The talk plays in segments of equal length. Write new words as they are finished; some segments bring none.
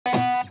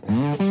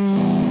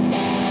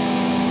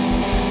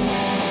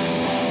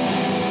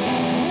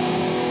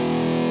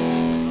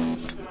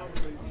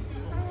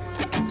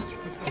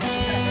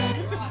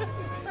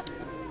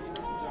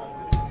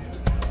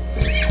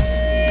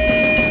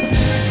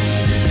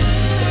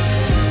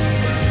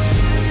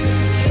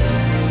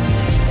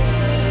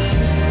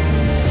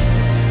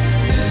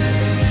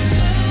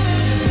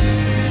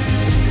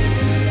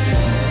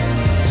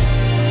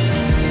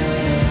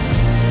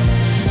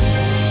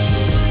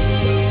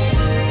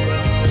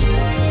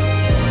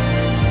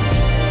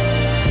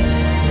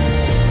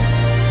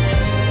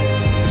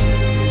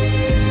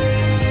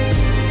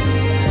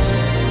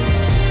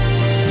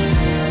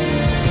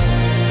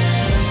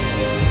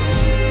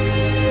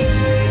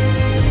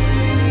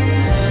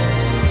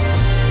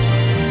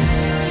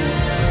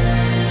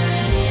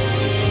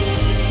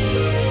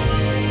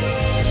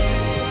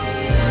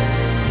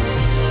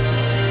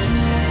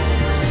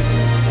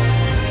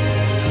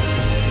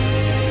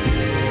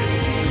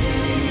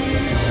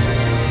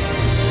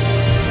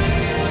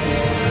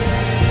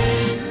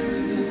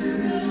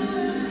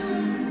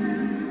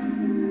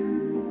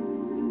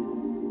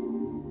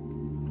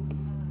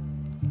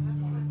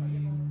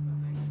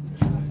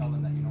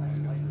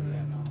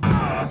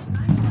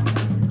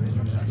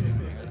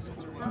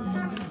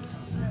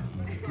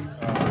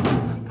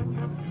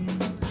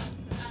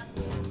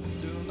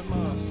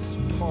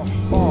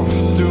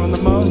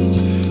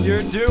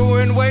you're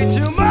doing way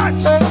too much.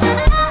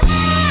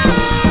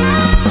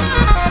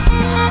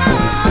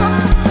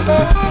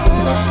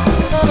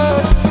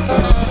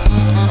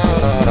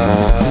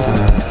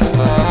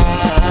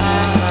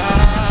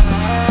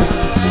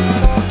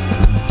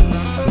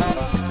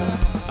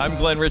 I'm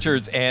Glenn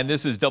Richards, and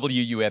this is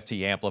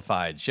WUFT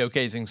Amplified,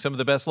 showcasing some of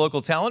the best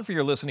local talent for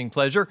your listening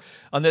pleasure.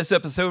 On this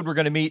episode, we're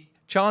going to meet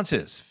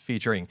Chaunces,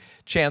 featuring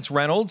Chance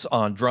Reynolds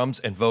on drums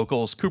and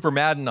vocals, Cooper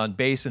Madden on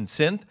bass and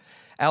synth,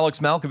 Alex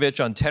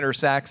Malkovich on tenor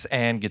sax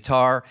and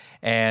guitar,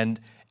 and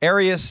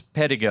Ayrias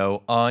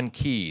Pedigo on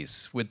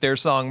keys. With their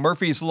song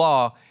Murphy's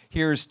Law,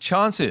 here's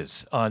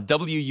Chaunces on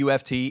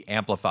WUFT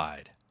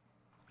Amplified.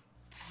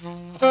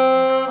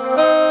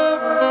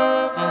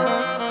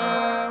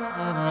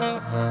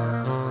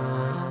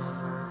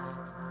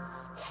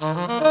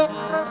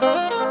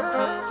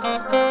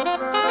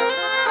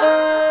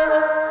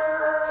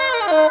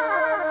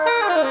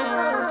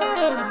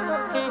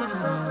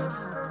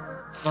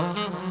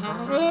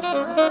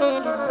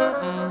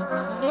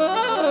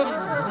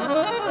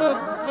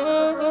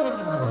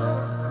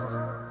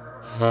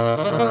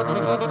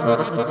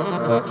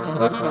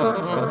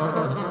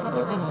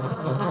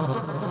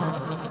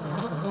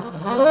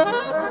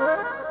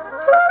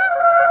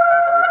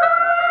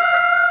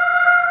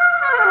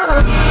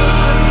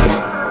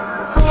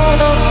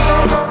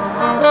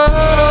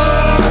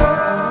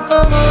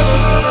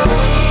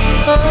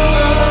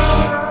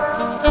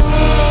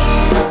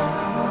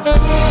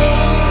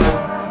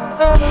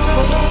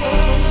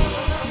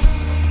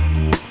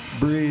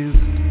 Breathe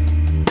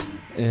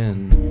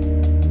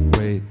in.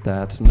 Wait,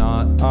 that's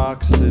not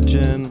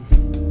oxygen.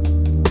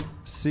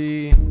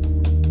 See,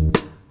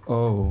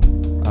 oh,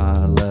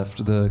 I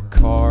left the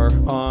car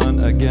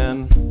on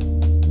again.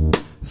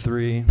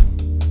 3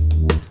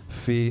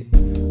 feet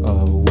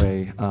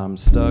away, I'm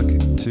stuck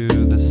to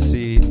the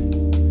seat.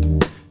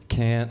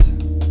 Can't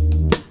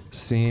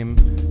seem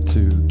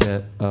to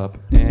get up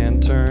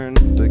and turn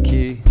the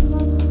key.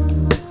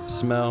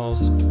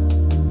 Smells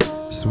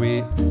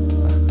sweet.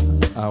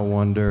 I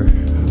wonder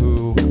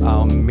who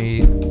I'll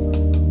meet.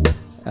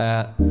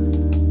 At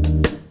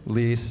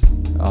least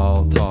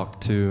I'll talk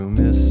to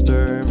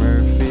Mr.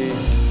 Murphy.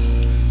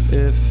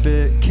 If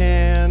it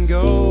can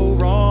go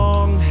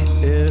wrong,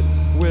 it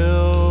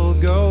will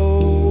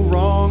go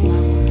wrong.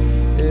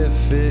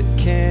 If it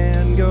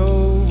can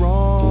go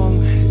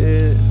wrong,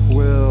 it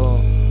will.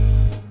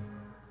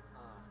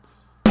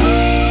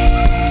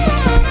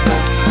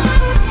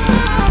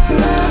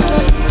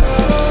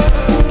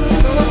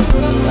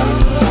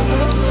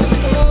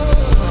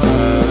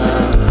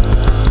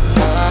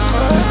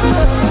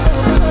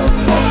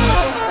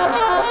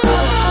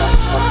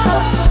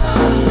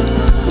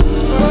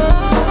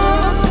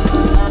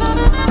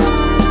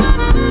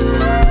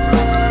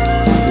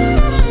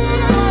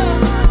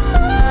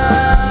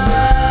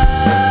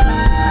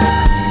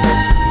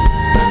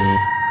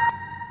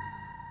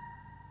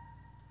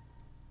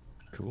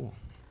 Cool.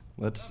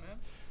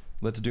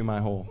 Let's do my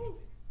whole.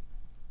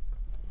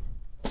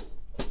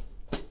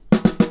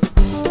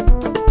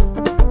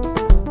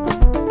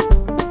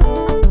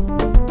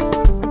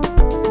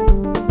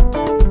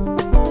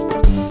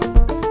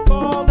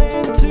 Fall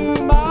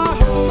into my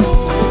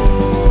hole.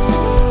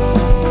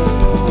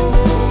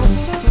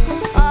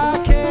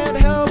 I can't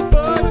help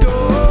but go,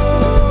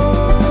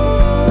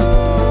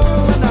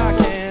 and I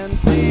can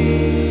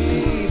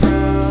see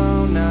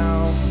brown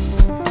now.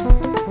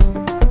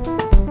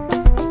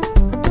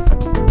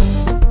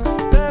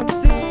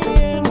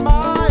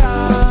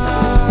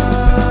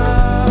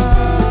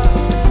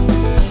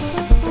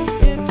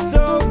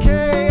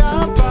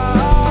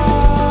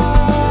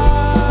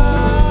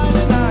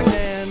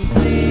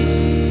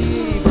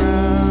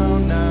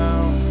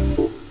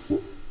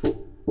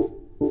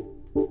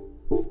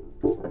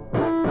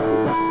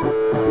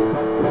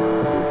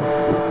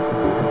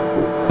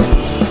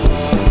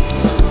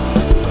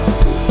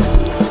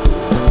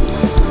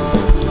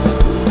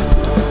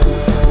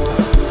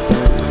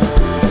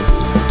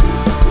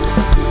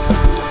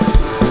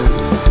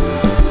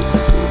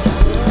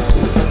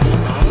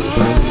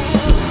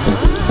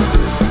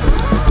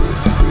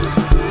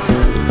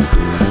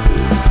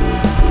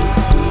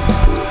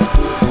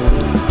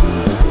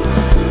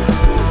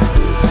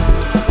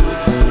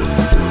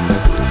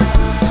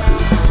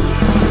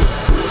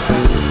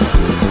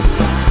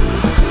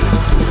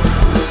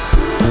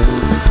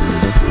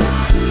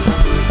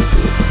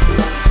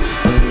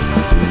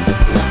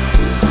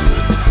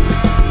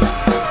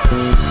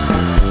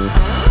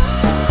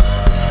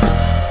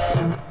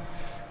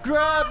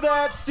 Grab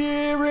that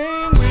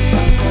steering wheel.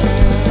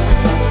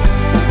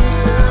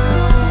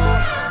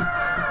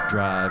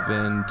 Drive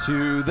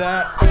into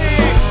that field.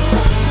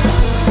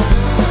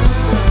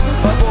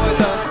 Avoid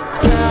the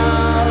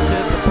cows,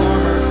 hit the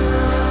farmer.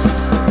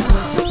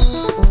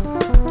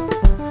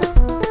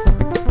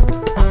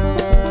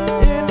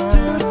 It's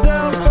too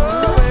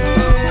self-aware.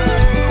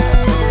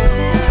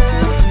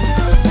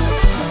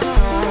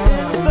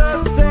 It's the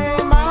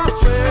same, I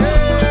swear.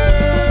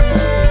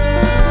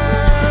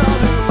 I'll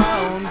do my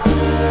own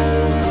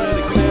slit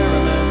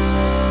experiment.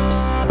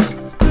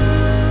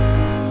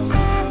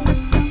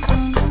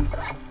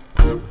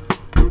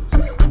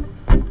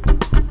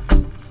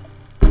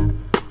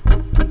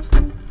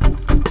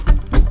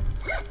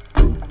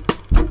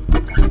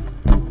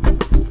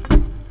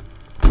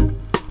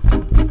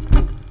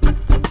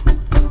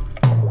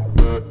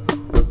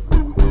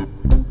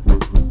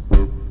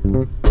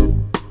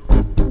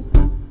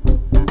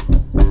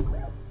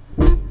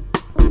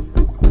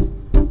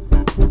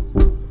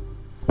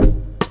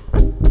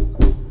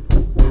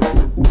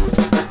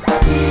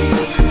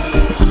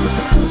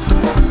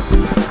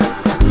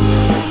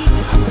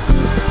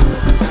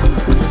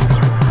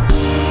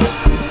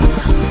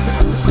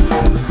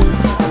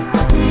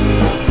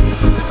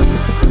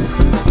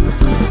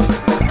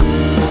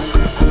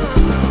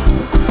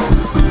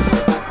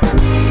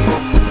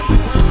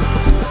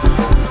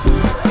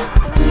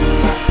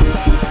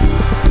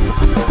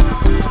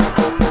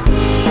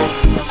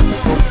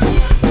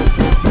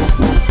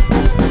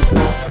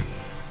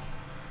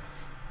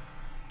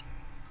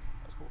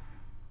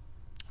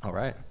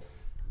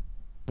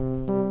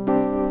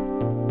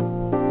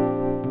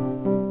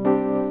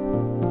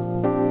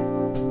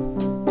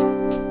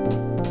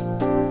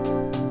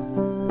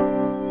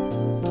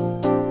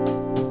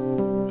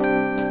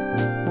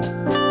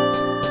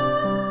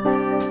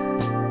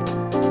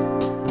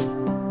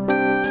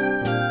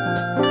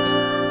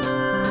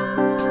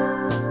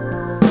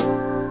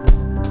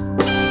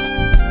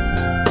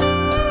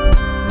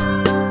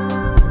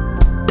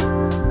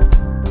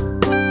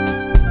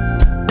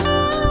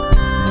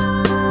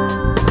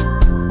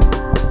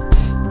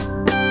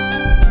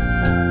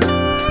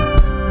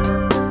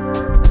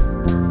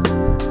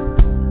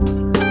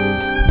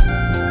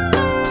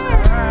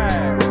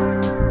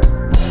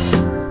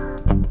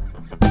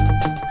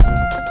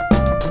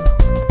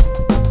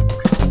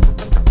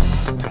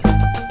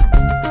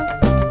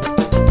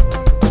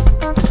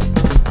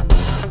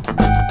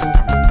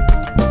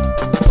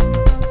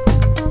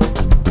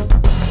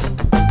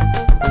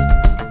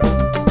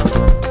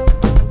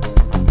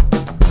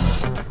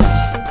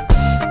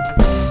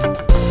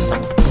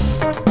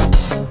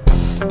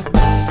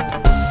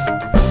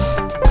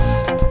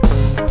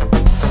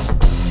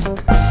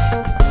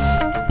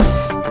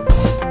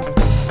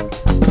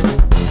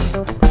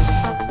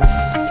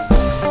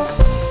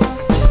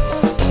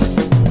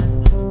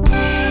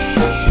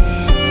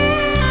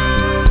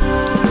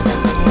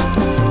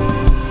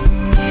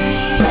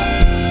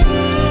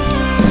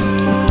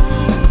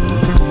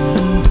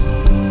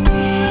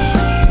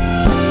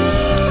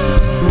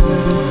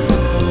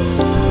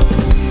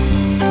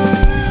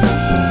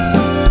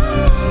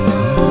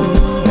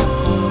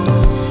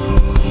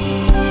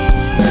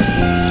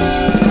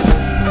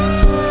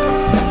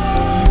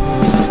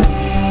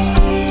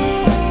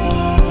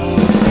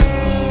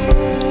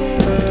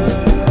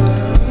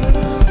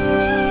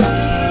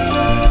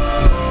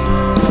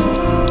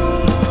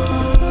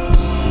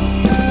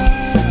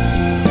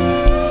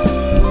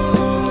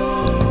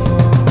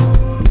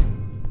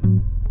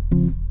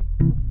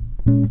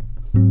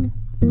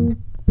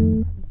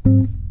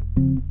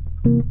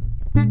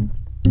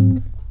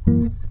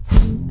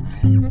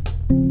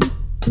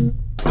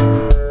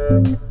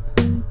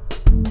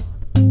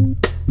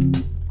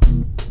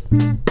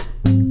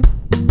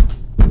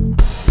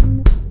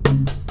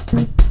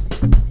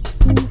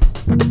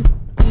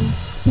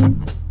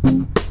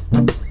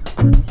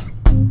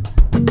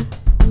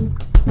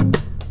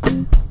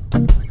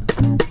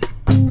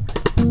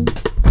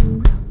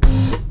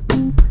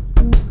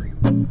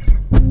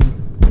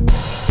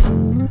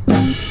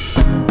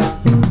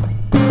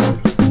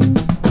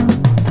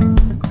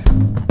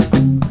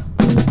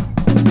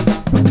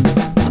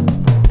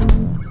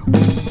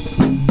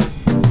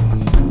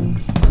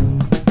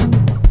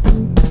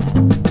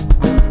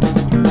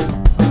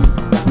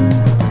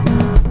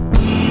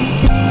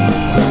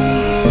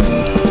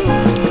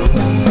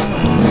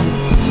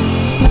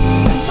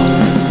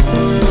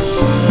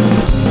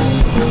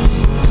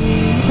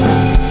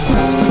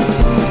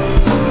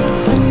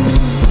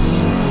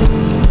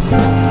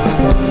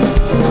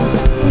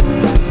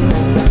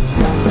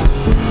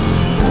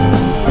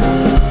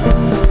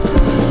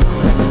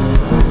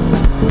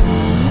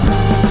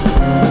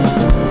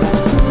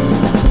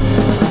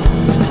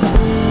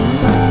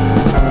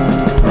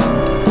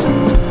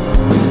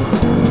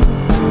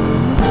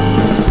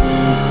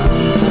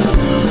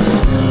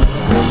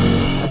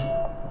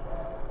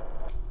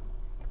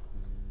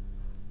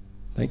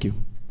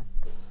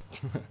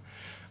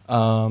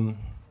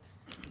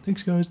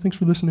 Thanks, guys. Thanks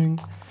for listening.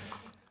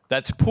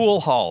 That's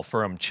Pool Hall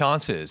from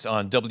Chaunces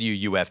on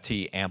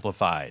WUFT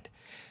Amplified.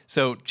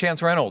 So,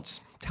 Chance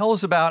Reynolds, tell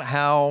us about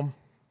how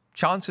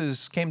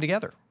Chaunces came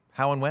together.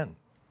 How and when?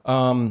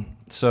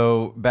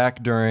 So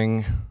back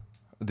during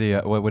the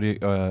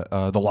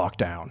the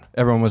lockdown,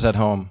 everyone was at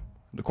home,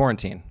 the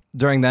quarantine.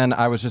 During then,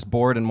 I was just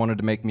bored and wanted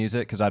to make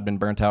music because I'd been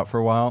burnt out for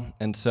a while,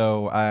 and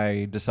so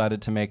I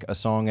decided to make a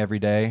song every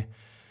day,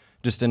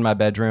 just in my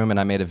bedroom, and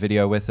I made a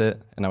video with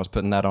it, and I was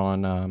putting that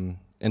on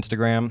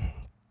Instagram.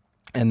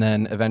 And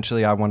then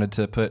eventually, I wanted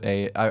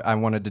to I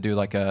wanted to do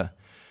like a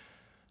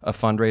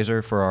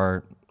fundraiser for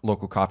our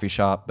local coffee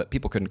shop, but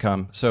people couldn't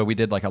come, so we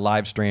did like a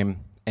live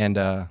stream, and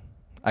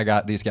I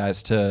got these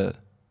guys to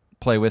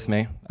play with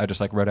me. I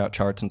just like wrote out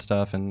charts and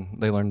stuff, and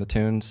they learned the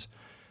tunes.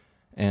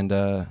 And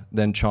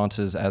then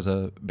Chaunces as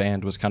a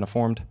band was kind of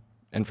formed,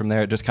 and from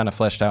there it just kind of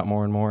fleshed out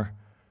more and more.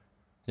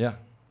 Yeah.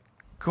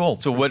 Cool.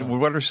 So what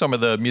are some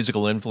of the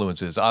musical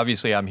influences?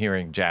 Obviously, I'm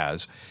hearing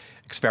jazz,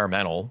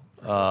 experimental,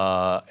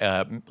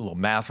 a little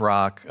math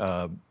rock.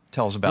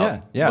 Tell us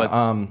about.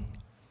 Yeah.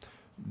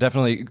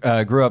 Definitely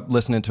grew up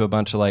listening to a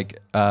bunch of like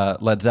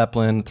Led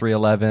Zeppelin,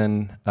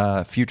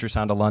 311, Future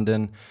Sound of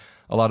London,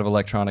 a lot of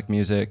electronic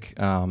music.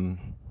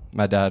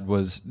 My dad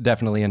was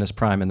definitely in his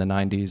prime in the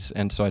 90s,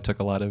 and so I took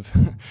a lot of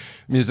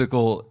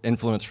musical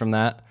influence from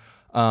that.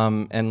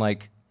 And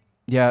like,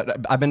 yeah,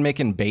 I've been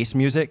making bass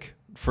music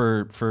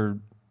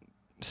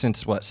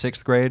since what,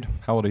 6th grade?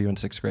 How old are you in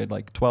 6th grade?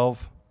 Like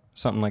 12,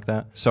 something like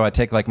that. So I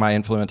take like my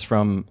influence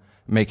from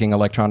making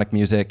electronic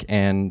music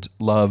and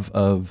love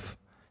of,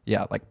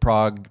 yeah, like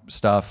prog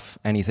stuff,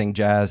 anything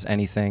jazz,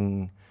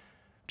 anything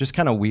just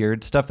kind of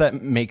weird stuff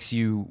that makes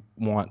you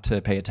want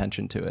to pay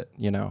attention to it,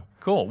 you know?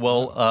 Cool.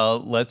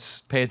 Well,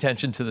 let's pay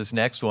attention to this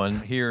next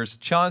one. Here's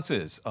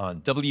Chaunces on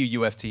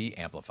WUFT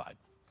Amplified.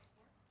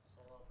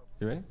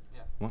 You ready?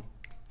 Yeah. One.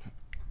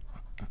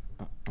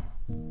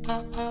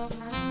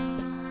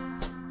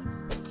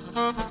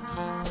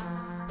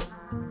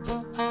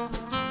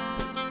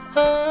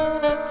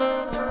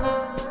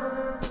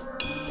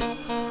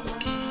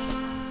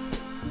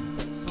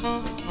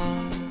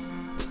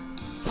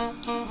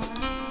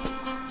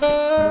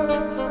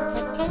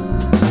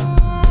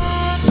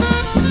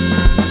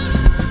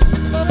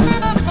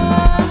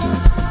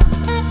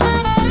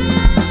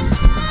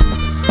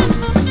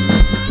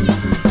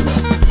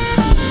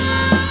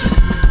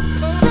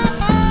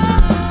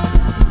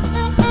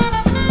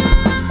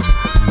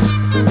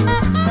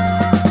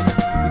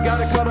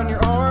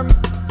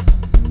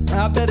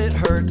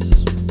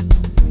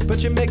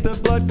 You make the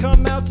blood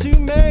come out to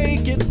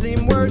make it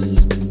seem worse.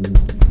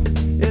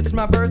 It's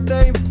my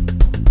birthday,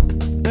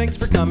 thanks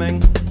for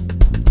coming.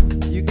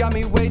 You got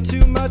me way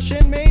too much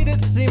and made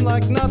it seem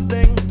like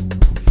nothing.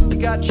 You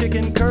got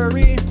chicken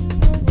curry,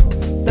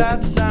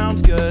 that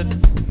sounds good.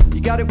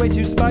 You got it way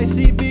too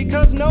spicy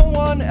because no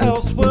one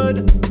else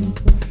would.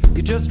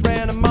 You just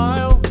ran a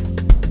mile,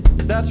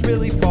 that's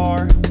really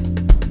far,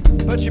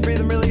 but you're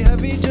breathing really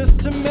heavy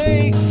just to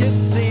make it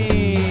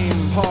seem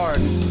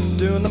hard.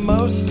 Doing the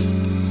most,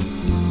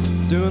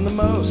 doing the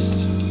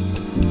most,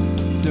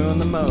 doing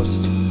the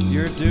most.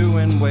 You're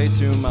doing way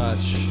too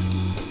much.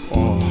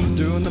 Oh,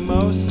 doing the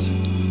most.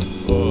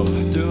 Oh,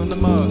 doing the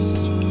most.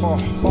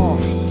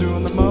 Oh,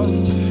 doing the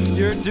most.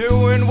 You're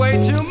doing way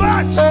too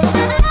much.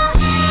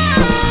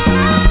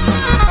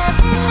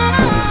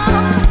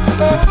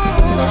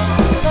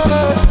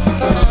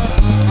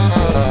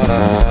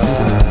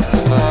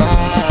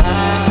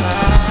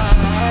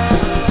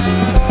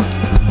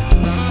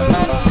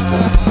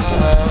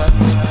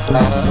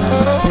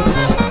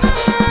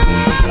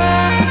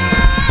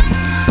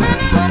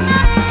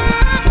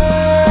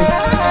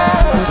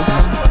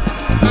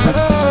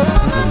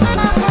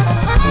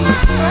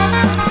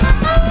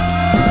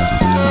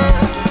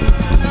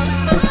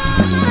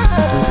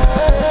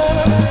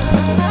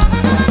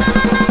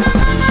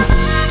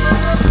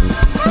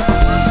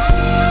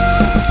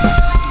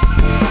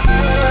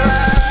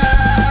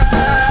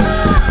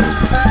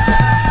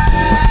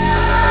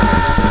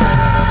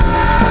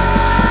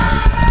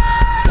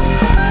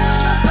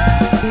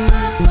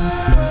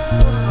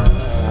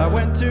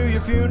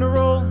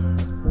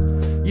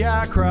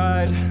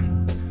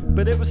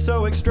 But it was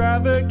so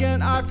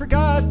extravagant, I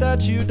forgot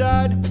that you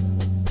died.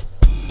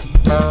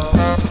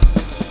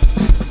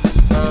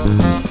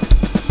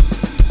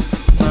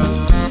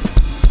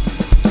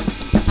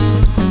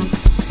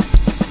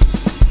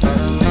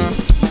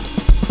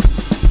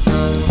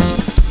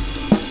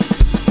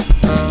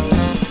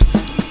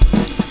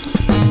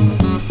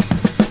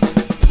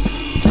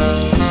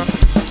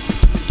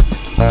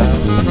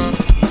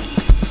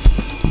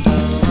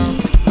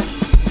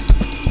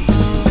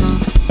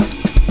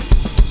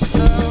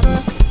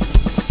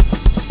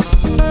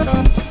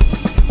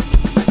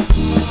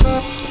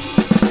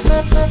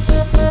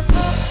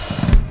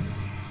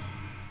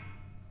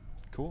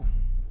 Cool.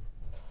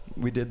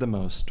 We did the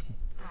most.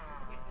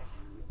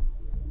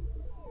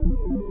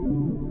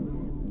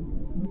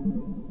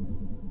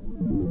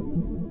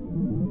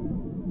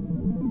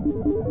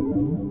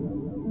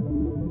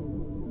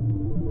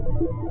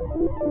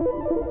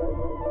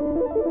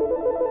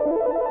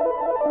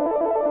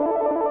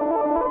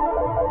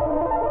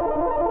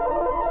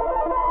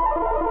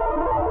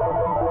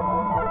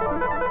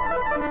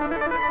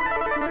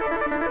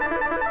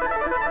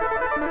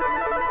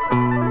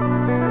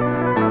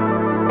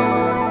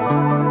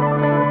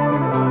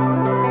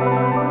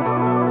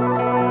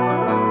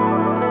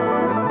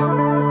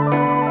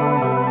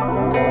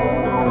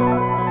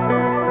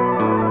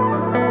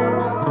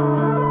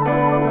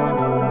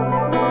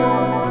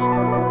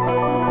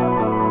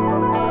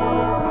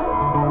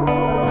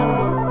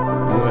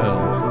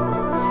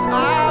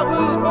 I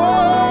was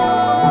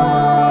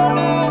born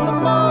in the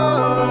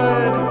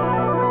mud,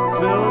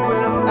 filled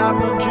with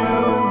apple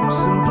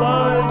juice and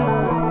blood.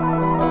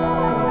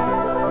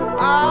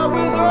 I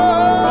was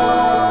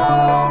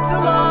old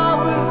till I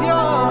was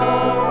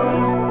young.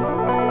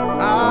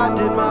 I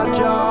did my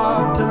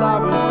job till I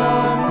was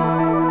done.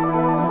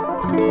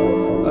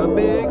 A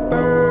big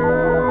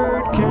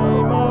bird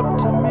came up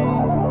to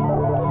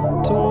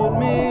me, told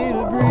me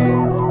to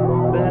breathe,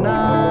 then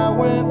I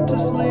went to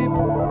sleep.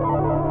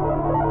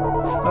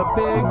 A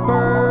big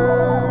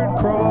bird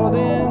crawled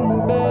in the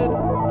bed,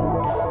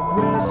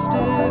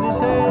 rested his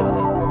head,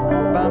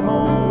 by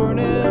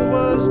morning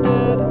was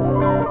dead.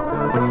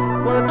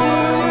 What do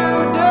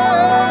you do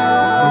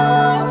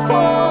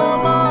for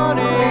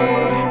money?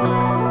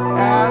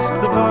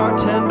 Asked the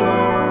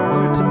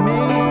bartender to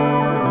me.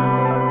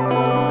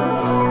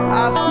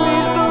 I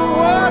squeezed the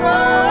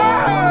water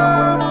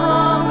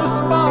from the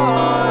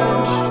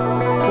sponge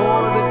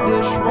for the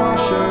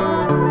dishwasher,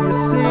 you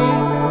see.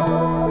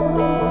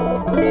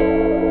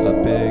 A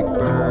big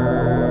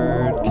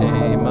bird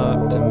came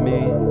up to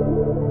me,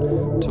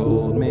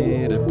 told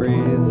me to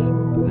breathe,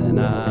 then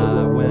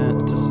I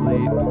went to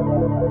sleep.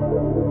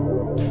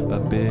 A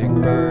big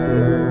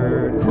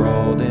bird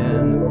crawled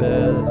in the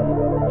bed,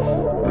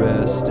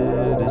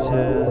 rested his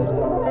head,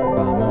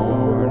 by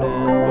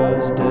morning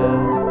was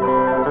dead.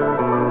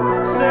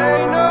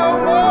 Say no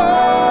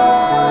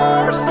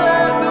more,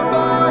 said the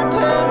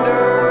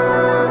bartender,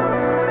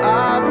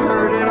 I've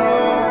heard it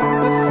all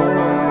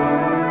before.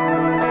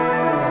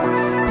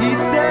 He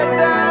said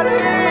that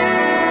he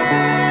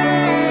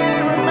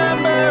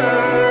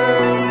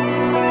remembered,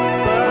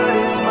 but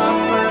it's my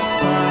first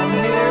time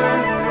here.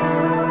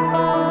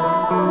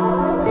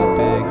 A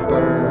big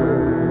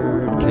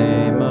bird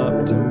came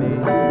up to me,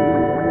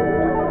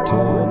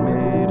 told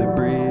me to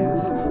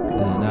breathe,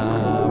 then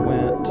I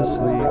went to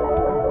sleep.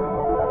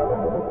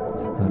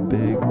 A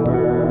big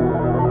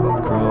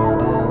bird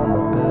crawled in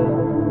the bed,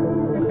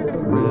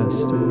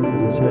 rested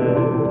his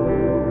head,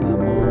 by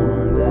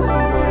morning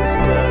was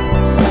dead.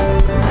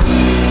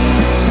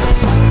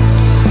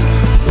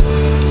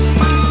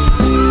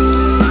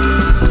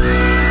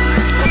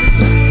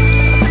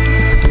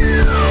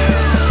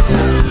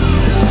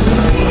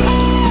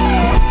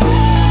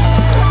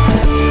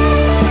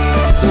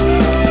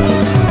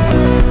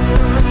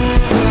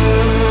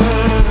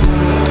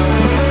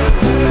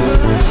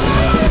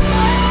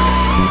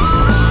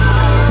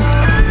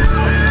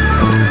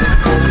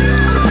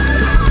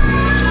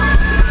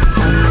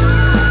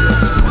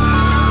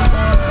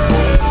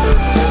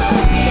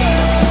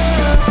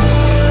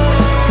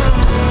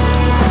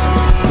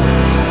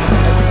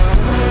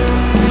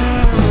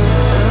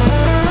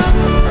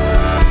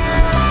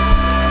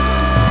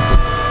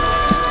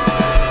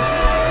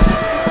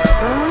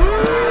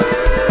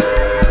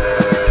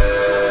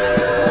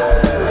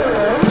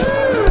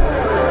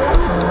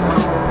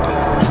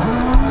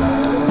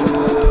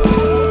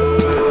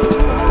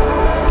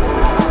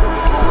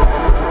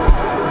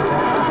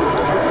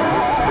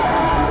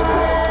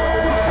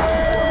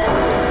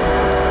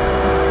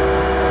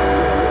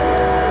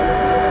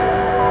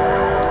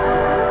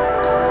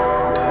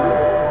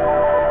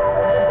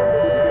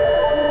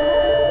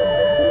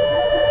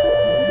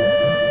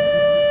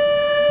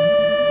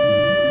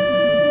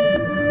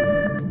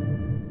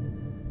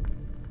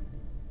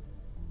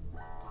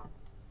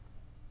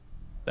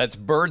 That's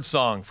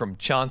Birdsong from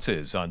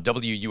Chaunces on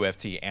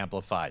WUFT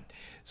Amplified.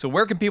 So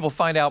where can people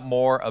find out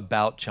more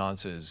about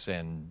Chaunces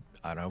and,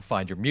 I don't know,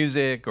 find your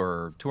music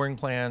or touring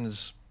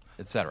plans,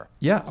 etc.?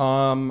 Yeah,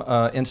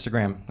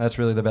 Instagram. That's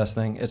really the best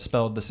thing. It's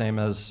spelled the same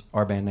as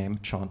our band name,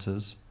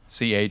 Chaunces.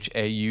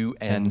 Chaunces.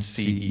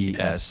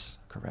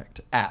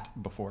 Correct.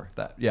 At before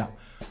that. Yeah.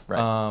 Right.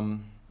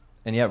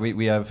 And yeah,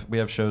 we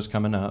have shows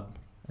coming up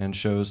and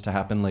shows to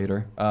happen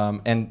later.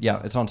 And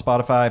yeah, it's on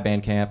Spotify,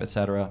 Bandcamp,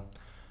 etc.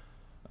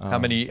 How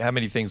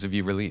many things have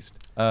you released?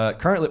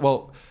 Currently,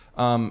 well,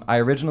 I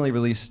originally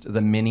released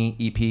the mini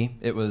EP.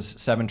 It was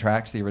 7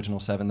 tracks, the original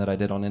 7 that I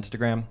did on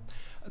Instagram.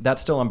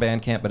 That's still on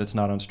Bandcamp, but it's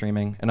not on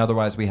streaming. And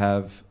otherwise, we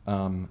have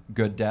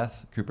Good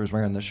Death. Cooper's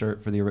wearing the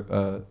shirt for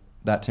the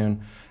that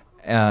tune,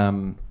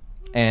 and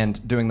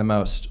Doing the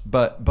Most.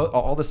 But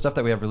all the stuff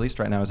that we have released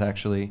right now is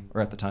actually,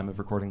 or at the time of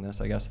recording this,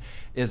 I guess,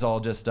 is all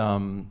just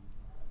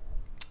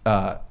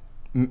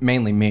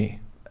mainly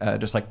me,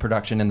 just like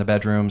production in the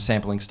bedroom,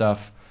 sampling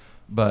stuff.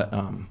 But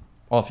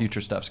all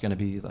future stuff's going to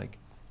be like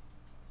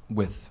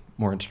with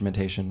more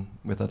instrumentation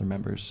with other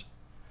members.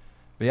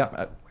 But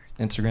yeah,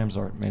 Instagram's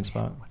our main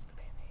spot.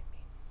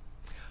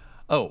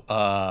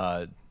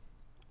 Oh,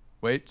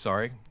 wait,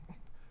 sorry.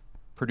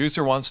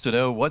 Producer wants to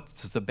know, what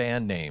does the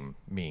band name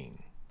mean?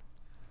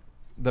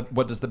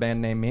 What does the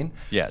band name mean?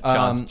 Yeah,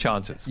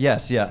 Chaunces.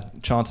 Yes, yeah,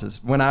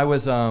 Chaunces. When I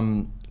was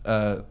friends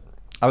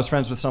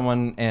with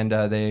someone, and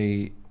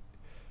they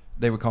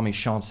would call me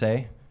Chance,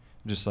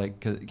 just like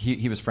 'cause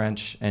he was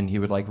French, and he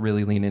would like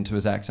really lean into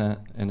his accent,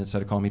 and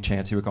instead of calling me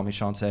Chance, he would call me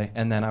Chance.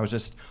 And then I was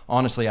just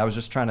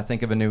trying to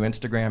think of a new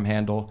Instagram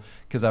handle,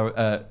 because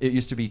it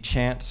used to be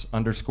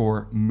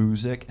Chance_music,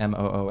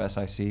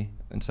 MOOSIC,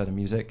 instead of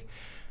music,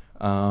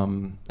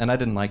 and I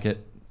didn't like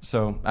it,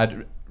 so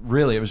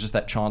it was just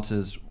that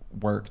Chaunces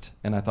worked,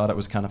 and I thought it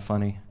was kind of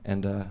funny,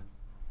 and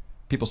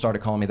people started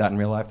calling me that in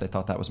real life. They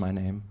thought that was my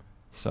name.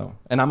 So,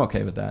 and I'm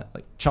okay with that.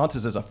 Like,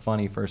 Chaunces is a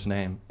funny first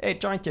name. Hey,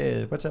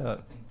 Chaunces, what's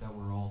up? I think that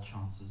we're all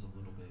Chaunces a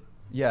little bit.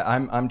 Yeah,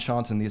 I'm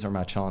Chance, and these are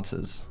my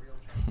Chaunces.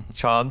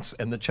 Chance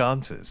and the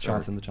Chaunces.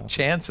 Chance and the Chaunces.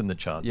 Chance and the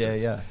Chaunces. Yeah, yeah.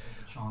 There's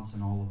a chance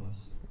in all of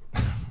us.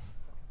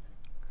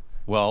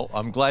 Well,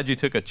 I'm glad you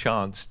took a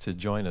chance to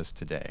join us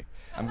today.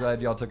 I'm glad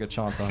y'all took a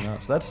chance on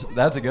us.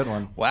 That's a good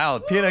one. Wow,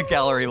 Peanut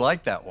Gallery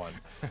liked that one.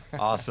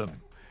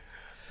 Awesome.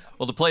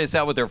 Well, to play us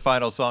out with their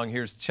final song,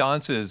 here's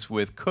Chaunces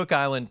with Cook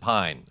Island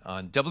Pine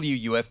on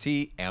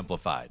WUFT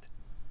Amplified.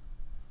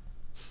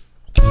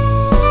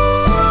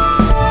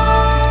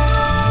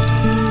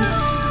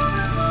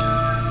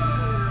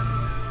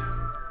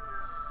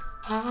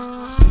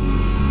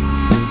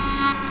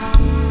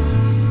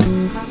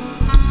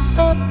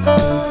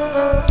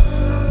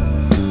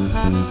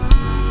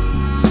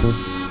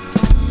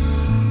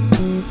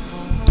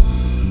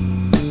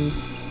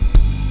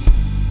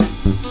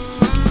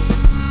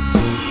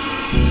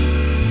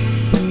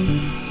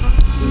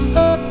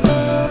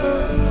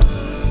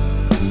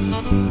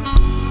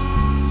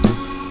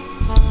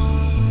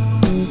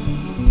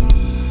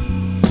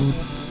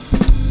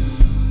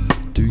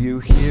 Do you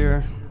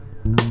hear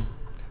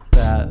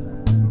that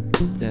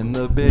in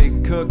the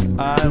big Cook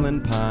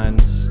Island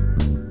pines?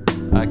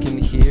 I can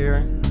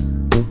hear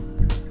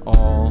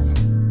all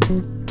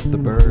the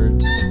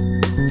birds.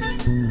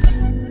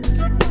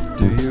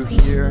 Do you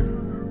hear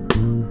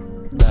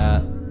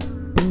that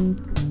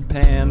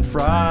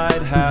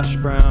pan-fried hash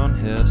brown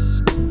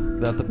hiss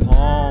that the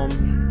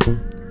palm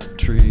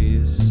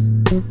trees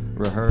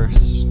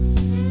rehearse?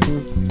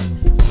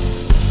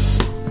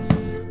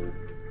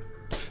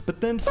 But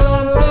then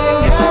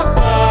something happened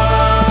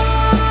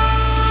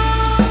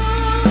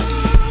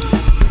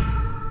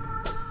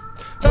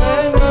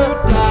when you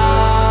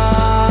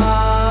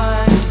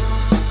died.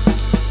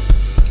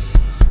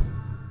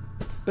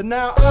 But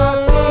now I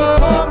see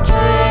palm trees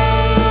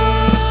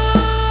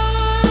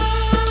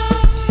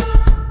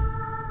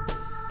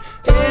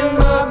in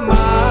my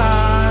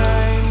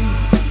mind.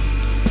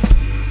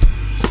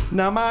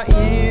 Now my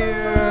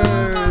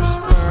ears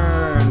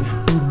burn,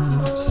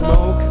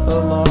 smoke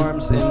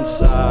alarms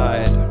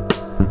inside.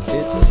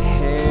 It's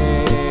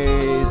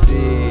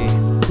hazy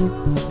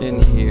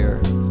in here.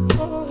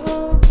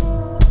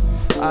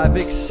 I've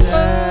accepted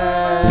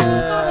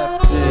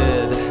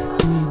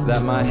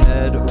that my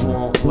head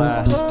won't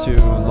last too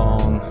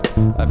long.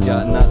 I've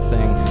got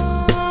nothing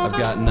left.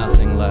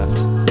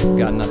 I've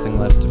got nothing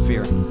left to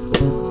fear.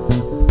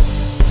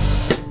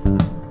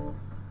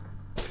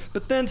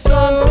 But then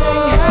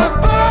something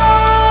happened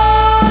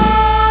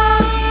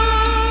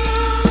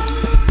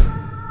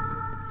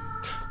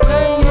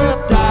when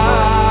you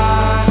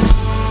died.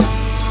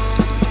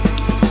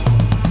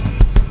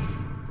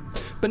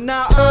 But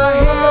now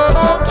I hear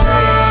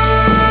poultry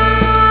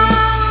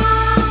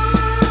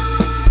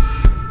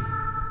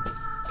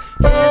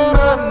in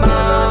my mind.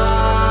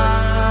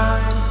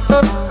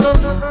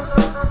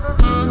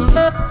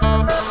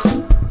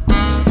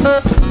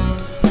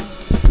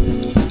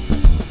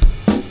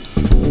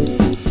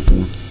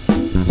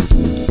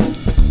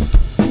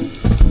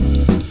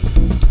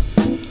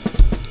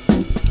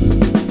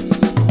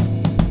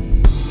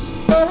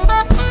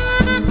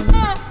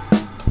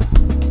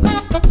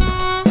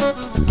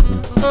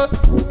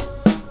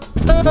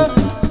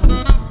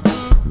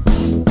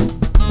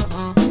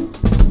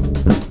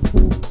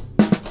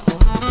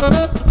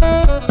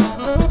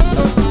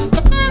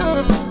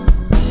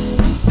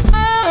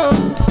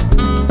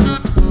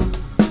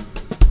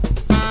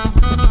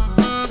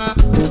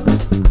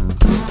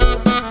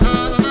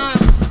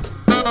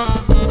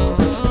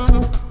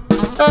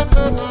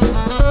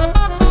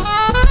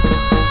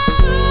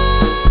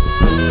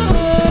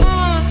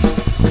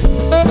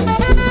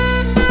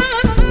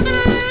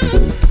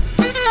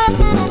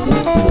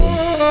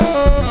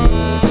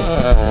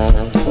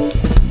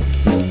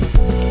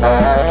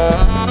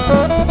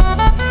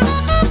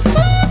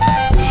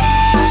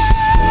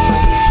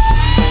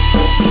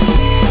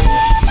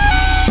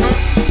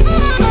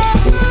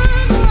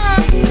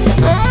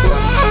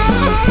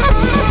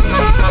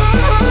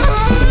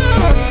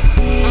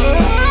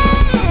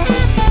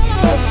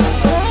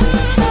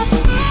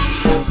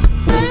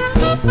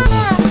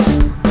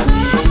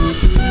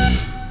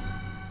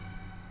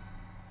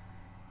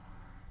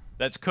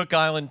 That's Cook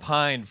Island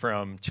Pine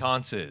from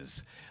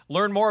Chaunces.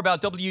 Learn more about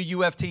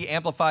WUFT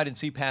Amplified and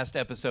see past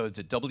episodes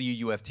at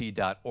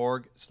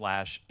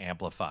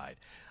wuft.org/amplified.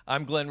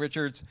 I'm Glenn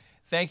Richards.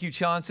 Thank you,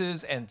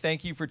 Chaunces, and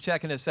thank you for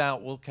checking us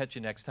out. We'll catch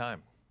you next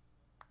time.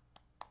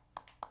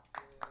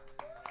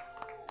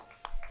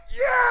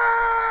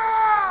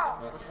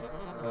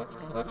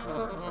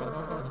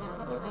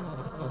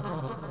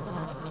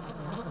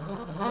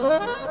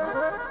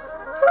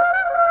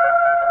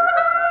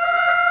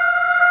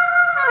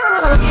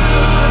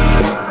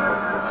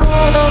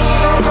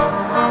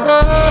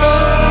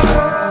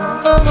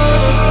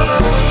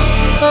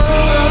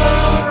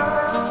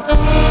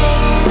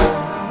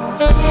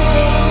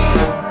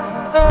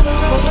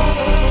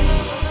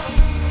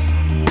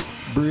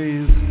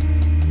 Breathe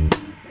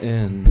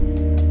in.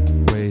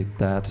 Wait,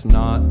 that's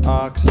not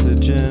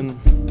oxygen.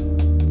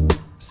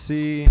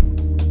 See.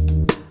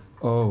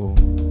 Oh,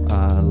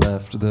 I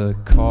left the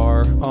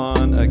car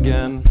on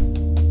again.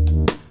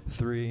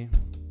 3.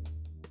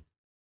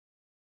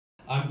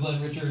 I'm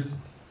Glenn Richards.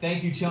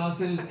 Thank you,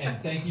 Chaunces,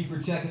 and thank you for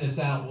checking us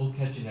out. We'll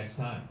catch you next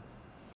time.